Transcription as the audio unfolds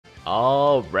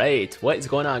Alright, what is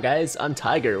going on guys? I'm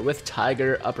Tiger with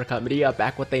Tiger Uppercut Media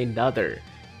back with another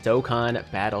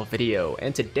Dokkan battle video,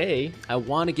 and today I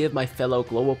want to give my fellow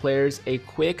global players a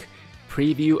quick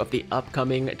preview of the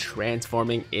upcoming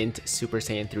transforming INT Super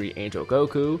Saiyan 3 Angel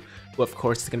Goku, who of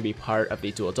course is going to be part of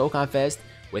the Dual Dokkan Fest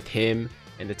with him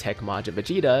and the Tech Majin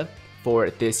Vegeta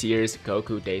for this year's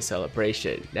Goku Day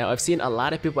celebration. Now I've seen a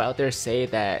lot of people out there say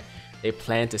that they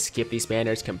plan to skip these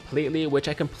banners completely, which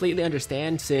I completely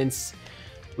understand since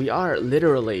we are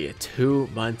literally 2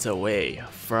 months away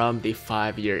from the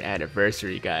 5-year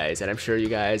anniversary, guys, and I'm sure you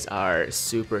guys are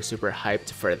super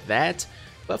hyped for that.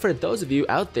 But for those of you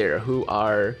out there who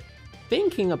are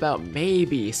thinking about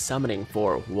maybe summoning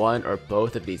for one or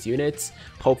both of these units,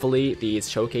 hopefully these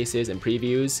showcases and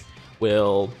previews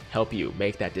will help you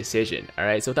make that decision.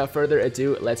 Alright, so without further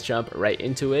ado, let's jump right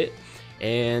into it.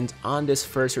 And on this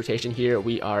first rotation here,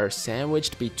 we are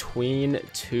sandwiched between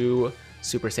 2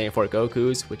 Super Saiyan 4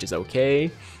 Gokus, which is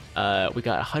okay. We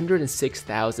got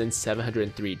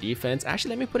 106,703 defense. Actually,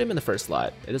 let me put him in the first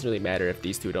slot. It doesn't really matter if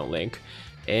these two don't link.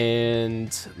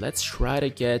 And let's try to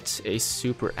get a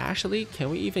super. Actually, can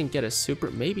we even get a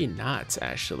super? Maybe not,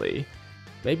 actually.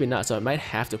 Maybe not, so I might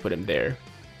have to put him there.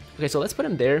 Okay, so let's put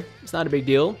him there. It's not a big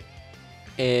deal.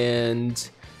 And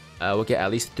we'll get at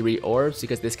least 3 orbs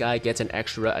because this guy gets an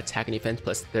extra attack and defense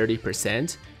plus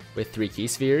 30% with 3 key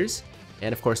spheres.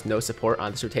 And of course, no support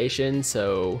on this rotation.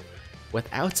 So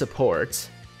without support,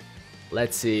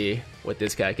 let's see what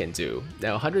this guy can do.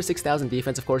 Now, 106,000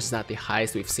 defense, of course, is not the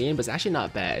highest we've seen, but it's actually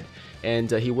not bad.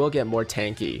 And he will get more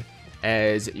tanky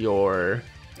as your,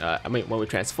 when we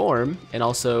transform. And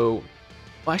also,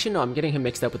 well, actually, no, I'm getting him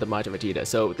mixed up with the Majin Vegeta.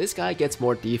 So this guy gets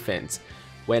more defense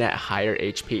when at higher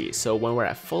HP. So when we're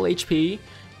at full HP,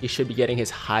 he should be getting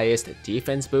his highest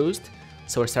defense boost.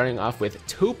 So we're starting off with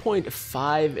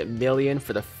 2.5 million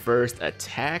for the first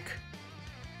attack.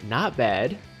 Not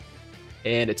bad.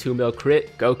 And a 2 mil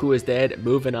crit. Goku is dead.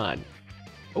 Moving on.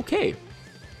 Okay.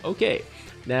 Okay.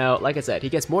 Now, like I said, he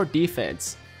gets more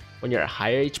defense when you're at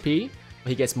higher HP,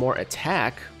 but he gets more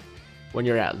attack when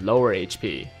you're at lower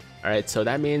HP. Alright, so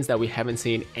that means that we haven't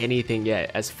seen anything yet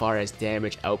as far as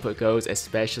damage output goes,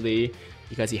 especially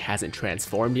because he hasn't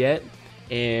transformed yet.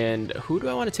 And who do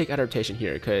I want to take out of rotation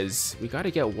here? Because we got to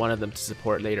get one of them to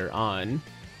support later on.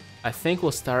 I think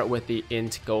we'll start with the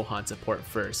INT Gohan support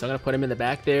first. So I'm going to put him in the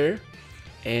back there.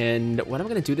 And what I'm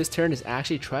going to do this turn is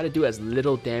actually try to do as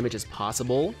little damage as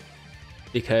possible.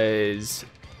 Because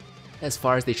as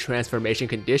far as the transformation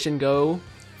condition goes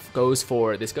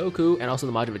for this Goku and also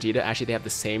the Majin Vegeta, actually they have the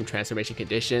same transformation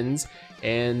conditions,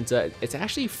 and it's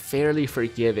actually fairly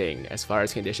forgiving as far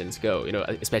as conditions go, you know,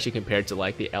 especially compared to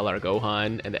like the LR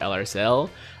Gohan and the LR Cell.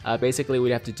 Basically what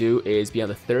you have to do is be on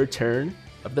the 3rd turn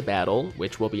of the battle,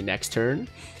 which will be next turn,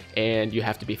 and you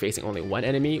have to be facing only one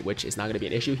enemy, which is not going to be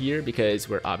an issue here because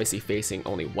we're obviously facing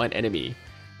only one enemy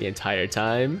the entire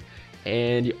time.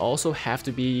 And you also have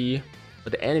to be,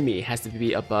 but the enemy has to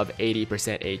be above 80%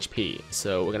 HP.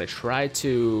 So we're gonna try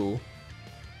to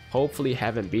hopefully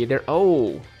have him be there.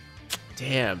 Oh,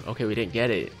 damn. Okay, we didn't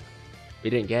get it. We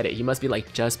didn't get it. He must be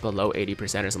like just below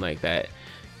 80% or something like that.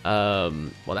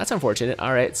 Well, that's unfortunate.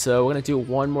 All right, so we're gonna do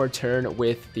one more turn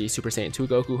with the Super Saiyan 2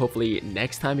 Goku. Hopefully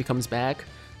next time he comes back,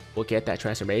 we'll get that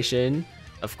transformation.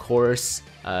 Of course,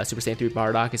 Super Saiyan 3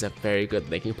 Bardock is a very good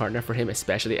linking partner for him,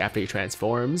 especially after he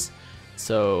transforms.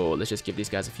 So let's just give these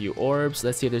guys a few orbs.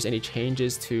 Let's see if there's any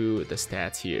changes to the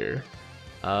stats here.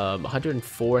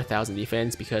 104,000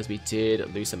 defense because we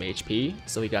did lose some HP,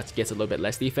 so he gets a little bit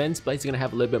less defense, but he's gonna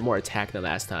have a little bit more attack than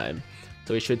last time.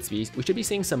 So we should be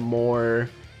seeing some more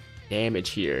damage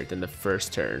here than the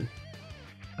first turn.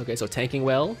 Okay, so tanking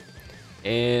well,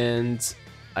 and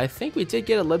I think we did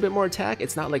get a little bit more attack.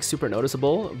 It's not like super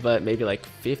noticeable, but maybe like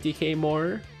 50k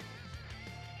more,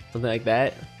 something like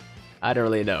that. I don't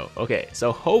really know. Okay,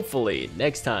 so hopefully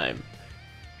next time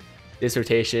this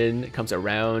rotation comes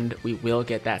around, we will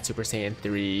get that Super Saiyan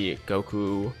 3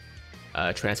 Goku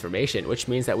transformation, which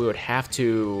means that we would have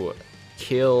to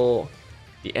kill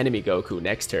the enemy Goku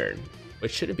next turn,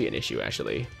 which shouldn't be an issue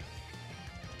actually.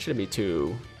 Shouldn't be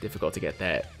too difficult to get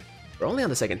that. We're only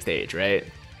on the 2nd stage, right?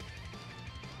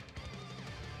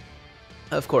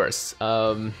 Of course,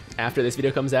 after this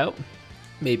video comes out,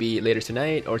 maybe later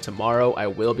tonight or tomorrow, I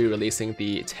will be releasing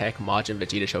the Tech Majin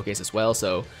Vegeta showcase as well,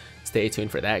 so stay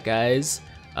tuned for that, guys.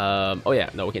 Oh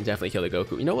yeah, no, we can definitely kill the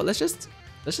Goku. You know what? Let's just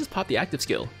pop the active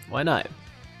skill. Why not? I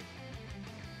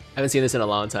haven't seen this in a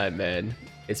long time, man.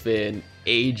 It's been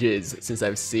ages since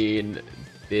I've seen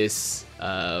this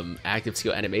active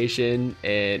skill animation,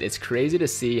 and it's crazy to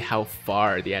see how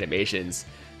far the animations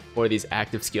before these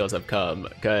active skills have come,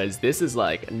 because this is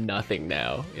like nothing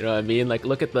now. You know what I mean? Like,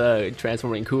 look at the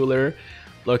transforming cooler,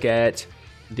 look at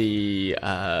the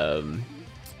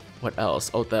what else?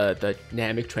 Oh, the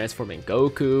dynamic transforming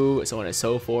Goku, so on and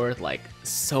so forth. Like,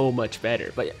 so much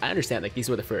better. But I understand, like, these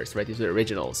were the first, right? These were the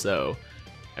originals, so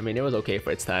I mean, it was okay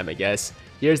for its time, I guess.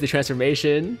 Here's the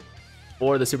transformation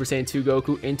for the Super Saiyan 2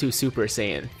 Goku into Super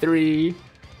Saiyan 3.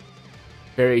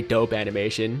 Very dope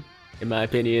animation, in my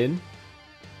opinion.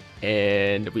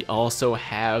 And we also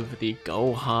have the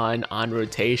Gohan on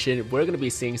rotation. We're going to be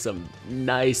seeing some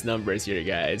nice numbers here,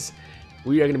 guys.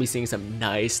 We are going to be seeing some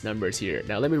nice numbers here.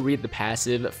 Now, let me read the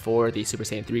passive for the Super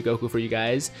Saiyan 3 Goku for you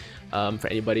guys. For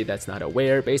anybody that's not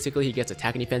aware, basically he gets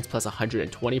attack and defense plus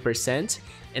 120%,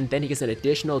 and then he gets an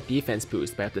additional defense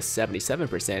boost by up to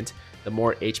 77%. The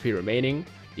more HP remaining,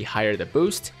 the higher the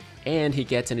boost, and he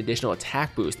gets an additional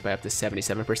attack boost by up to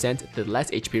 77%. The less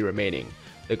HP remaining,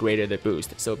 the greater the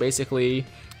boost. So basically,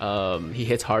 he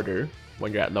hits harder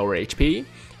when you're at lower HP,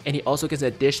 and he also gets an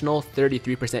additional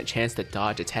 33% chance to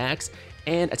dodge attacks,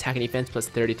 and attack and defense plus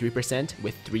 33%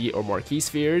 with 3 or more key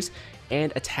spheres,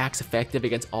 and attacks effective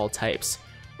against all types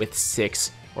with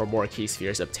 6 or more key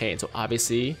spheres obtained. So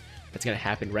obviously that's gonna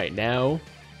happen right now.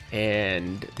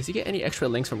 And does he get any extra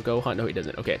links from Gohan? No, he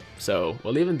doesn't. Okay, so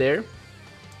we'll leave him there.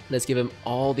 Let's give him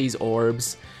all these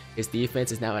orbs. His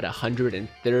defense is now at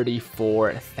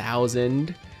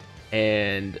 134,000.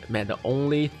 And man, the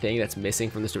only thing that's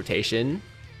missing from this rotation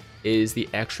is the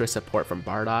extra support from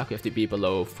Bardock. You have to be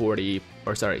below 70%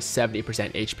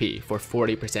 HP for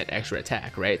 40% extra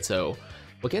attack, right? So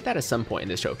we'll get that at some point in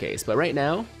this showcase. But right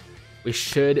now, we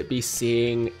should be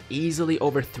seeing easily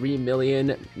over 3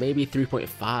 million, maybe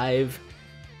 3.5,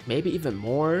 maybe even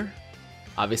more.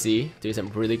 Obviously, doing some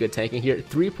really good tanking here.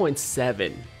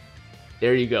 3.7.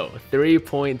 There you go.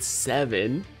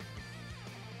 3.7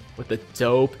 with the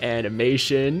dope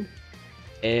animation.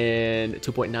 And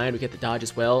 2.9, we get the dodge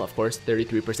as well. Of course,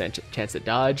 33% chance to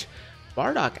dodge.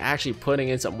 Bardock actually putting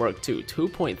in some work too.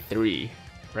 2.3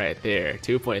 right there.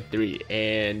 2.3.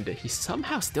 And he's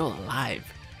somehow still alive.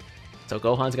 So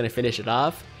Gohan's going to finish it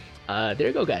off. There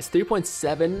you go, guys.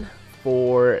 3.7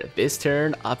 for this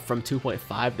turn, up from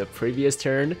 2.5 the previous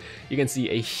turn. You can see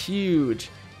a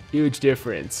huge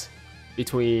difference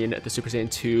between the Super Saiyan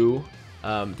 2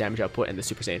 damage output and the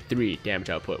Super Saiyan 3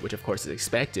 damage output, which of course is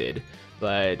expected.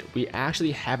 But we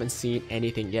actually haven't seen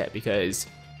anything yet, because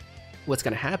what's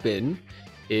going to happen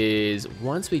is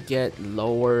once we get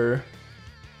lower...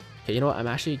 Okay, you know what? I'm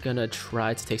actually going to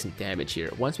try to take some damage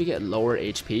here. Once we get lower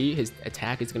HP, his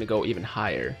attack is going to go even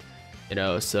higher. You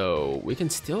know, so we can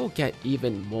still get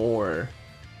even more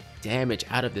damage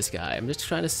out of this guy. I'm just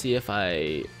trying to see if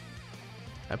I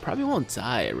probably won't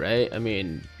die, right? I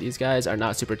mean, these guys are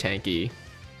not super tanky.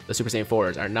 The Super Saiyan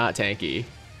 4s are not tanky.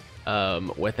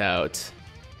 Without...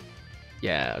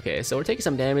 Yeah, okay, so we're taking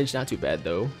some damage, not too bad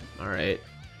though. Alright.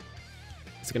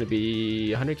 It's gonna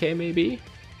be 100k maybe?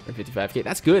 And 55k,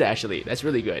 that's good actually, that's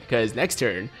really good, because next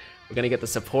turn, we're gonna get the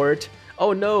support.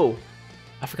 Oh no!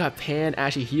 I forgot Pan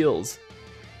actually heals.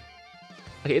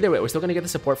 Okay, either way, we're still gonna get the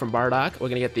support from Bardock, we're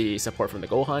gonna get the support from the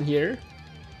Gohan here.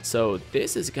 So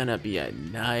this is gonna be a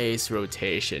nice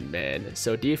rotation, man.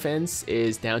 So defense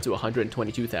is down to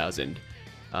 122,000.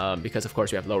 Because of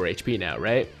course we have lower HP now,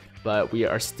 right? But we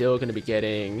are still going to be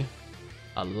getting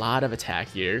a lot of attack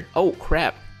here. Oh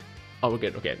crap! Oh, we're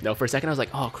good. Okay, no, for a second I was like,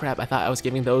 oh crap, I thought I was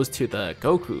giving those to the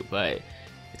Goku, but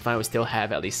it's fine. We still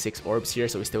have at least 6 orbs here,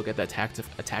 so we still get the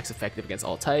attacks effective against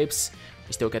all types.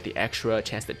 We still get the extra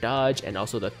chance to dodge, and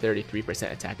also the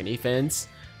 33% attack and defense.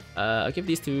 I'll give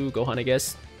these to Gohan, I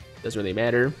guess. Doesn't really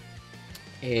matter.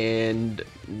 And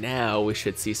now we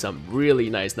should see some really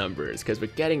nice numbers, because we're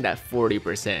getting that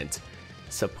 40%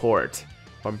 support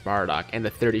from Bardock and the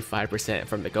 35%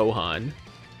 from the Gohan.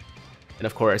 And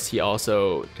of course, he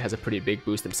also has a pretty big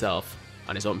boost himself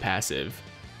on his own passive.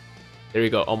 There you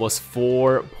go, almost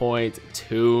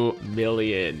 4.2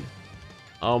 million.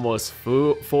 Almost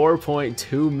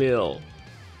 4.2 mil.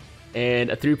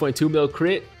 And a 3.2 mil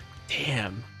crit.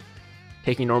 Damn.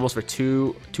 Taking normals for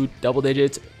two double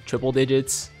digits, triple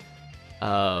digits.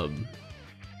 Yeah,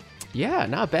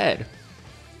 not bad.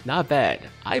 Not bad.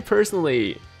 I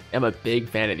personally am a big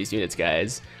fan of these units,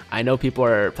 guys. I know people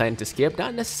are planning to skip,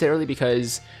 not necessarily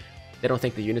because they don't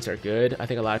think the units are good. I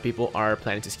think a lot of people are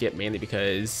planning to skip mainly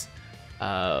because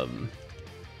of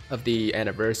the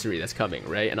anniversary that's coming,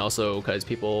 right? And also because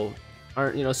people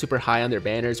aren't, you know, super high on their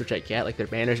banners, which I get. Like, their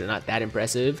banners are not that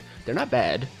impressive. They're not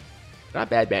bad. They're not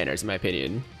bad banners in my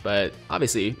opinion, but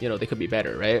obviously, you know, they could be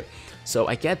better, right? So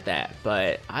I get that,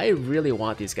 but I really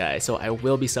want these guys, so I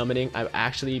will be summoning. I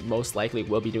actually most likely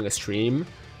will be doing a stream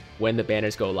when the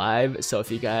banners go live. So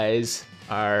if you guys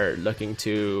are looking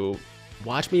to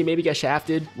watch me maybe get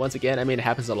shafted once again, I mean, it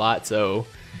happens a lot, so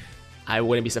I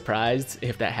wouldn't be surprised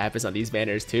if that happens on these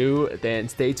banners too. Then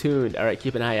stay tuned. All right,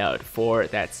 keep an eye out for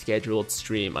that scheduled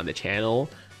stream on the channel.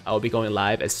 I will be going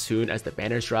live as soon as the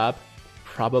banners drop,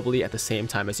 probably at the same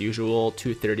time as usual,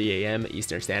 2:30 a.m.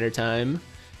 Eastern Standard Time.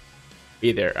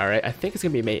 Be there, all right? I think it's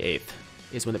gonna be May 8th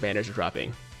is when the banners are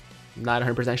dropping. Not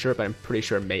 100% sure, but I'm pretty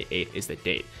sure May 8th is the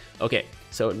date. Okay,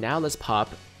 so now let's pop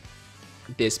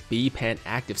this B-Pan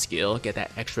active skill, get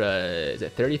that extra, is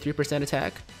it 33%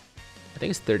 attack? I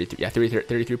think it's 33, yeah,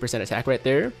 33% attack right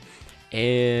there.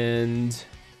 And,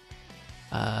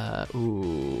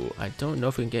 ooh, I don't know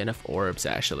if we can get enough orbs,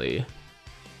 actually.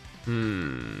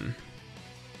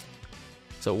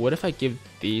 So what if I give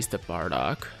these to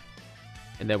Bardock?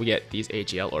 And then we get these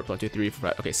AGL orbs, 1, 2, 3, 4,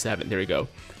 5, okay, 7, there we go.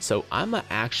 So I'm gonna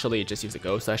actually just use the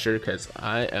Ghost Usher because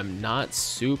I am not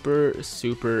super,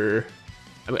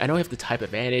 I mean, I know I have the type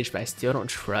advantage, but I still don't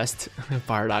trust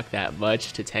Bardock that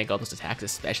much to tank all those attacks,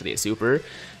 especially a super.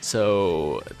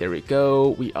 So there we go.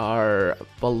 We are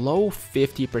below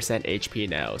 50% HP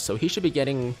now, so he should be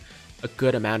getting a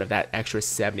good amount of that extra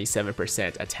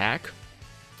 77% attack.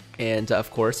 And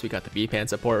of course, we got the B-Pan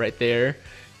support right there.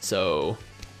 So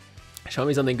show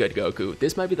me something good, Goku.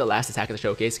 This might be the last attack of the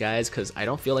showcase, guys, because I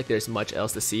don't feel like there's much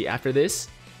else to see after this.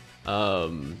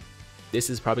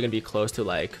 This is probably gonna be close to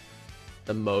like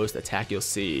the most attack you'll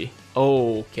see.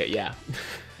 Okay, yeah.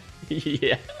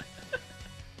 Yeah.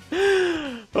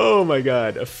 Oh my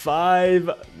god, 5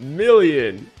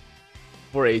 million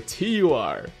for a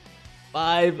TUR.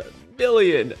 5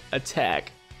 million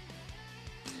attack.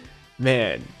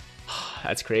 Man,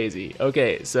 that's crazy.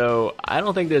 Okay, so I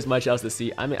don't think there's much else to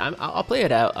see. I mean, I'll play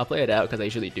it out. I'll play it out because I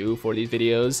usually do for these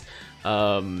videos,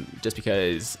 just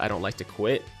because I don't like to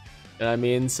quit. You know what I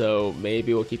mean? So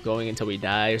maybe we'll keep going until we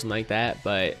die or something like that.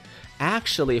 But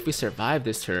actually, if we survive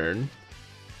this turn,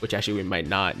 which actually we might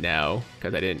not now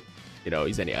because I didn't, you know,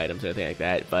 use any items or anything like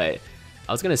that. But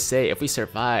I was gonna say, if we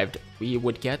survived, we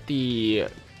would get the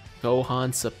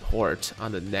Gohan support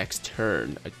on the next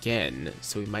turn again,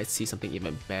 so we might see something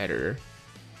even better.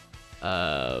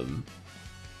 Oh,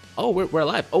 we're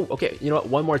alive. Oh, okay, you know what,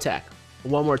 one more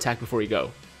attack before we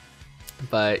go.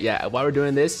 But yeah, while we're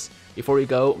doing this, before we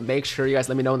go, make sure you guys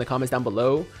let me know in the comments down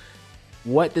below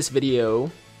what this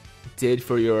video did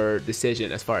for your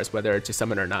decision as far as whether to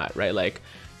summon or not, right? Like,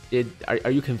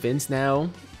 are you convinced now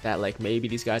that like maybe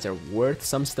these guys are worth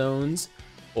some stones,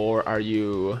 or are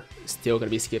you still going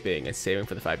to be skipping and saving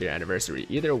for the 5-year anniversary?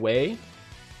 Either way,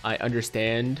 I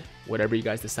understand whatever you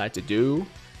guys decide to do.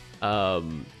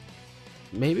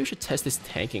 Maybe we should test this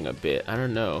tanking a bit. I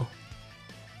don't know.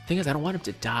 Thing is, I don't want him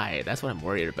to die. That's what I'm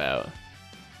worried about.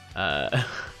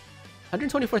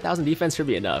 124,000 defense should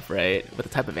be enough, right? With the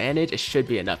type of advantage, it should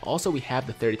be enough. Also, we have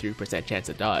the 33% chance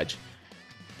to dodge.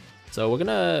 So we're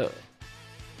gonna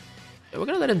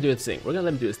let him do his thing. We're gonna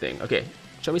let him do his thing. Okay,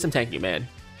 show me some tanking, man.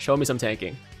 Show me some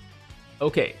tanking.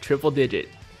 Okay, triple digit.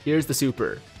 Here's the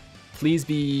super. Please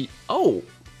be... Oh!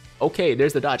 Okay,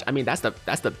 there's the dodge. I mean, that's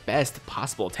the best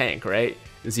possible tank, right?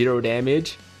 0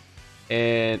 damage.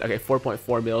 And, okay,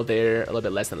 4.4 mil there. A little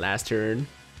bit less than last turn.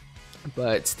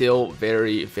 But still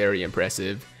very, very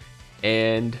impressive.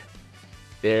 And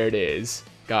there it is.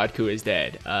 Goku is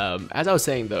dead. As I was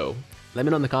saying, though, let me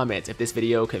know in the comments if this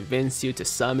video convinced you to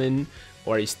summon,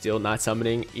 or are you still not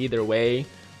summoning. Either way,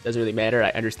 doesn't really matter.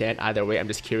 I understand either way. I'm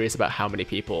just curious about how many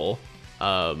people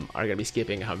are going to be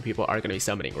skipping, how many people are going to be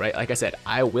summoning, right? Like I said,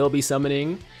 I will be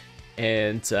summoning,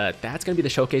 and that's going to be the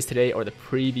showcase today, or the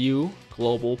preview,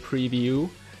 global preview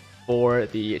for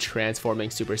the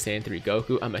transforming Super Saiyan 3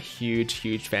 Goku. I'm a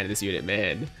huge fan of this unit,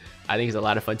 man. I think he's a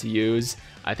lot of fun to use.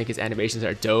 I think his animations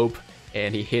are dope,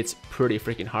 and he hits pretty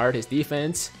freaking hard. His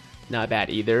defense, not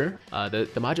bad either. The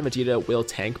Majin Vegeta will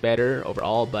tank better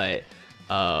overall, but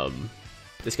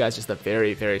this guy's just a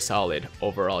very, very solid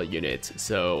overall unit.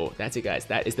 So that's it, guys.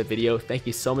 That is the video. Thank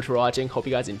you so much for watching. Hope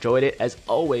you guys enjoyed it. As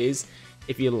always,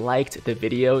 if you liked the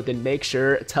video, then make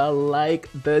sure to like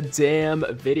the damn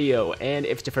video. And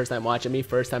if it's your first time watching me,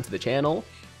 first time to the channel,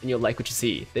 and you like what you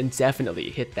see, then definitely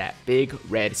hit that big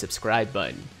red subscribe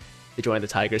button to join the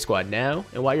Tiger Squad now.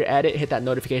 And while you're at it, hit that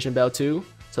notification bell too,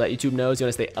 so that YouTube knows you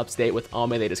want to stay up to date with all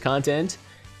my latest content.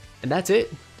 And that's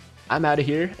it. I'm out of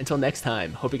here. Until next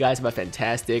time, hope you guys have a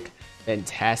fantastic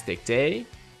day.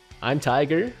 I'm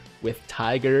Tiger with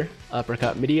Tiger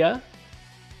Uppercut Media,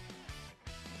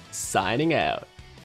 signing out.